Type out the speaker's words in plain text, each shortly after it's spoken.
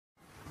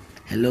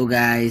Hello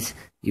guys,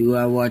 you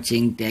are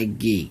watching Tech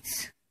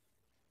Geeks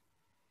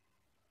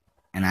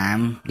and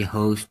I'm the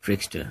host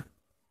Trickster.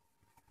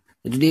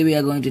 So today we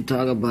are going to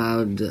talk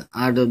about the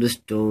art of the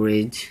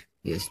storage,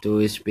 your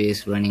storage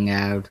space running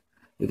out.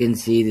 You can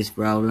see this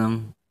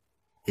problem.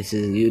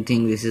 You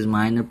think this is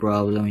minor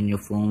problem in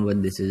your phone,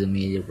 but this is a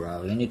major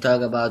problem. When you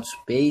talk about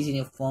space in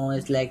your phone,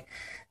 it's like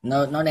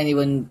not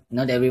everyone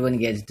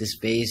gets the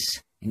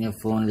space in your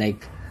phone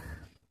like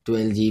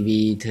 12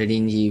 GB,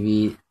 13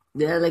 GB.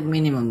 They are like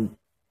minimum.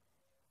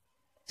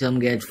 Some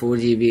get 4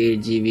 GB, 8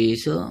 GB.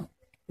 So,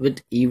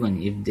 but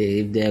even if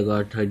they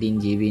got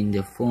 13 GB in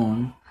their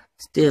phone,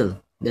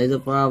 still there's a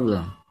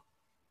problem.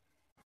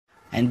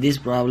 And this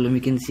problem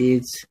you can see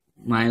it's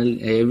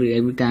mild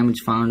every time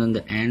it's found on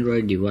the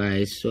Android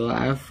device. So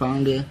I have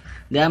found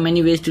there are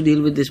many ways to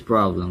deal with this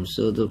problem.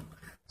 So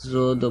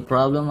the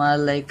problem are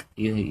like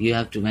you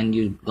have to, when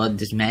you got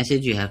this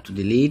message, you have to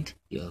delete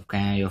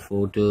your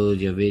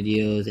photos, your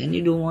videos, and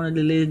you don't want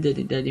to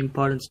delete that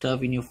important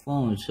stuff in your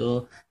phone.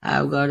 So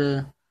I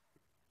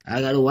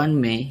got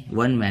one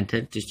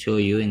method to show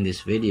you in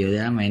this video.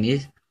 There are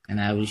many, and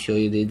I will show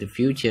you the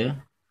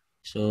future.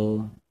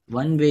 So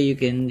one way you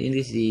can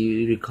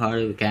you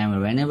record a camera.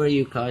 Whenever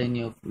you record in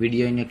your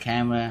video in your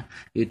camera,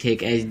 you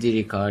take HD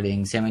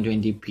recording,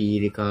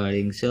 720p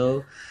recording.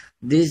 So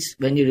this,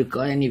 when you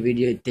record any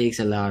video, it takes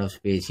a lot of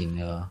space in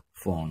your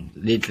phone.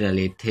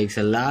 Literally, it takes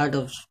a lot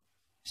of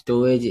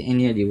storage in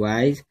your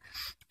device.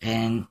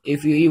 And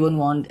if you even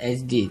want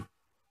HD,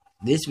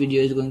 this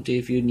video is going to,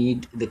 if you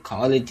need the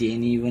quality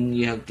and even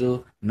you have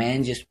to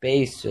manage your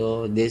space.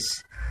 So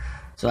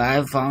I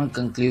have found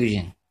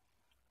conclusion,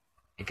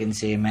 I can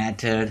say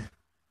method,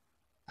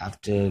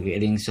 after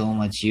getting so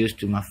much used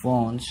to my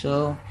phone.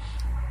 So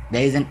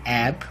there is an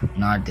app,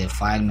 not the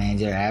file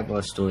manager app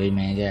or storage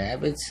manager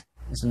app, it's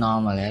a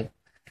normal app.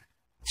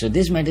 So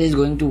this method is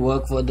going to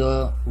work for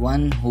the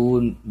one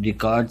who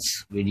records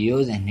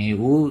videos and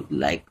who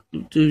like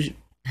to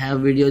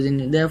have videos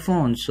in their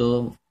phone.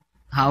 So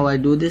how I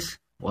do this,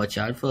 watch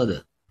out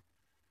further.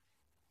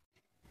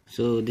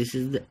 So this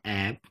is the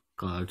app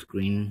called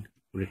Screen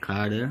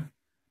Recorder.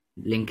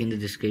 Link in the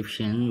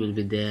description will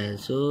be there.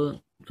 So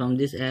from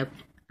this app,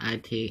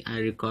 I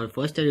record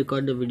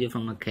the video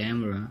from a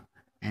camera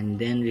and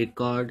then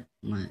record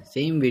my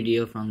same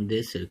video from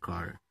this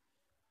recorder.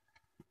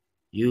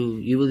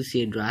 You will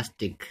see a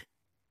drastic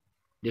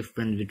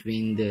difference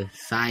between the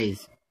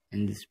size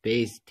and the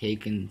space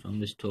taken from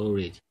the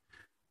storage,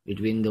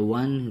 between the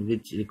one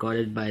which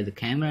recorded by the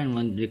camera and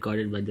one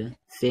recorded by the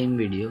same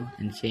video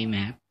and same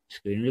app,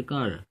 Screen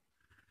Recorder.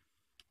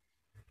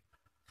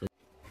 So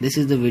this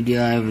is the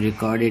video I have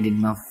recorded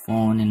in my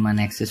phone, in my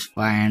Nexus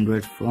 5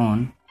 Android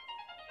phone.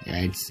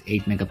 Yeah, it's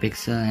 8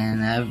 megapixel,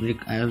 and I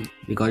have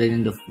recorded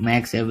in the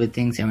max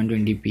everything,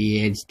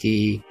 720p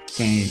HD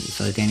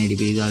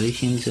 1080p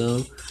resolution.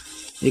 So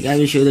I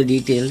will show the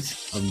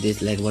details of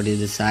this, like what is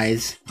the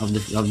size of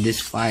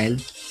this file.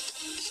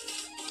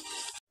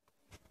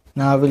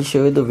 Now I will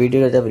show you the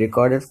video that I've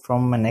recorded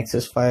from my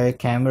Nexus 5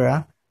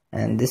 camera,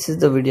 and this is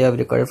the video I've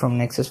recorded from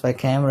Nexus 5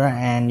 camera,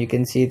 and you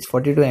can see it's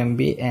 42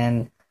 MB,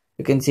 and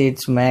you can see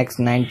it's max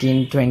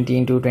 1920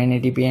 into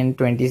 1080p and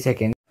 20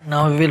 seconds.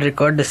 Now we will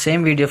record the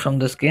same video from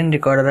the Screen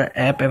Recorder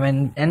app,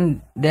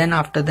 and then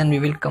after we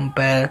will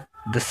compare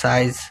the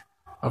size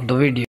of the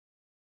video.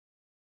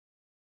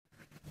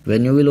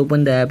 When you will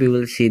open the app, you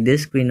will see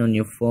this screen on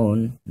your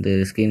phone,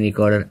 the Screen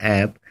Recorder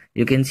app.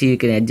 You can see you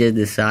can adjust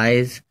the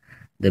size,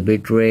 the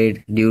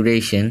bitrate,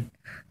 duration.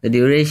 The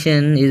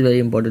duration is very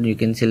important. You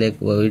can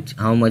select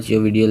how much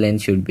your video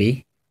length should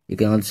be. You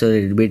can also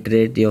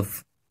bitrate your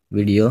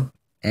video,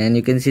 and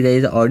you can see there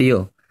is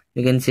audio.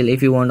 You can select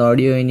if you want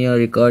audio in your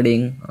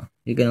recording.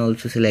 You can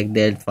also select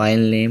that file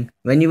name.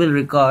 When you will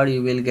record,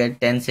 you will get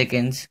 10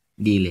 seconds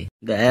delay.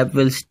 The app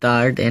will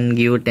start and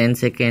give 10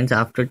 seconds.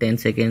 After 10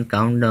 seconds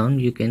countdown,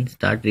 you can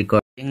start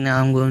recording.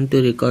 Now I'm going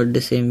to record the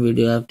same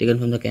video I've taken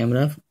from the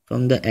camera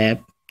from the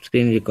app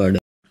Screen Recorder.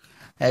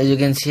 As you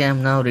can see,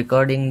 I'm now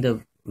recording the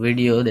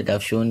video that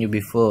I've shown you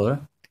before.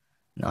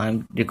 Now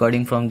I'm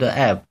recording from the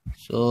app.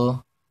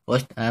 So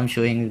first I'm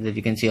showing that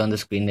you can see on the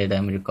screen that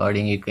I'm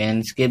recording. You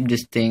can skip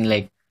this thing,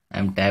 like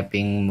I'm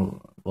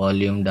tapping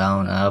volume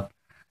down, up.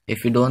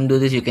 If you don't do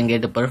this, you can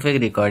get a perfect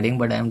recording,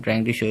 but I'm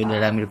trying to show you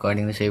that I'm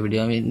recording the same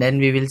video. Then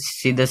we will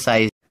see the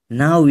size.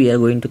 Now we are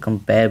going to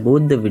compare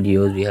both the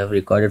videos we have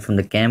recorded from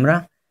the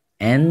camera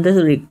and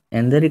the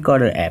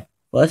recorder app.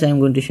 First I'm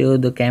going to show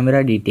the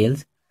camera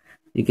details.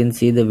 You can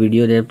see the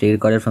video that I've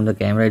recorded from the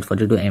camera at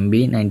 42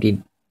 MB,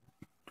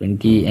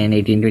 1920 and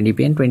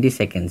 1820p and 20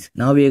 seconds.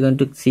 Now we are going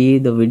to see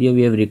the video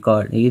we have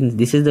recorded.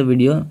 This is the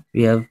video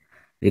we have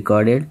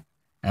recorded.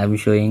 I'm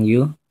showing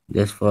you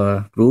just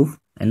for proof.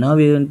 And now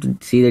we are going to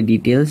see the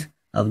details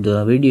of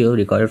the video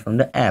recorded from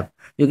the app.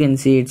 You can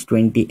see it's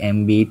 20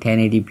 MB,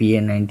 1080p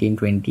and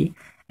 1920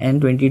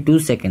 and 22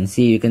 seconds.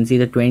 See, you can see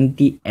the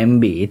 20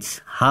 MB. It's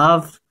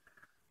half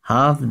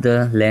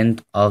the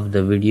length of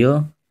the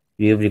video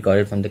we have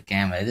recorded from the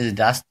camera. This is a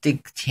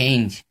drastic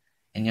change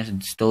in your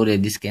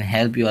storage. This can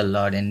help you a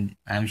lot, and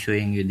I'm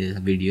showing you this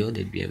video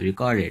that we have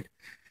recorded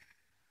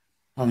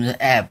from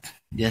the app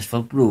just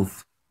for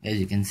proof, as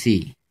you can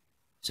see.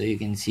 So you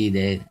can see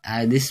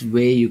that this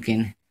way you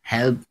can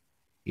help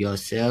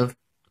yourself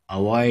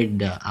avoid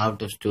the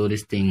out of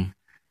storage thing.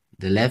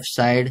 The left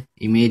side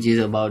image is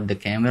about the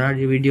camera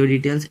video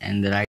details,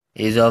 and the right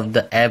is of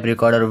the app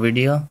recorder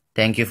video.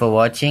 Thank you for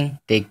watching.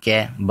 Take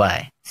care.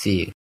 Bye.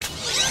 See you.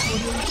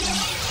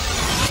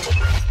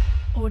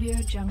 Audio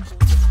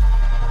Jungle.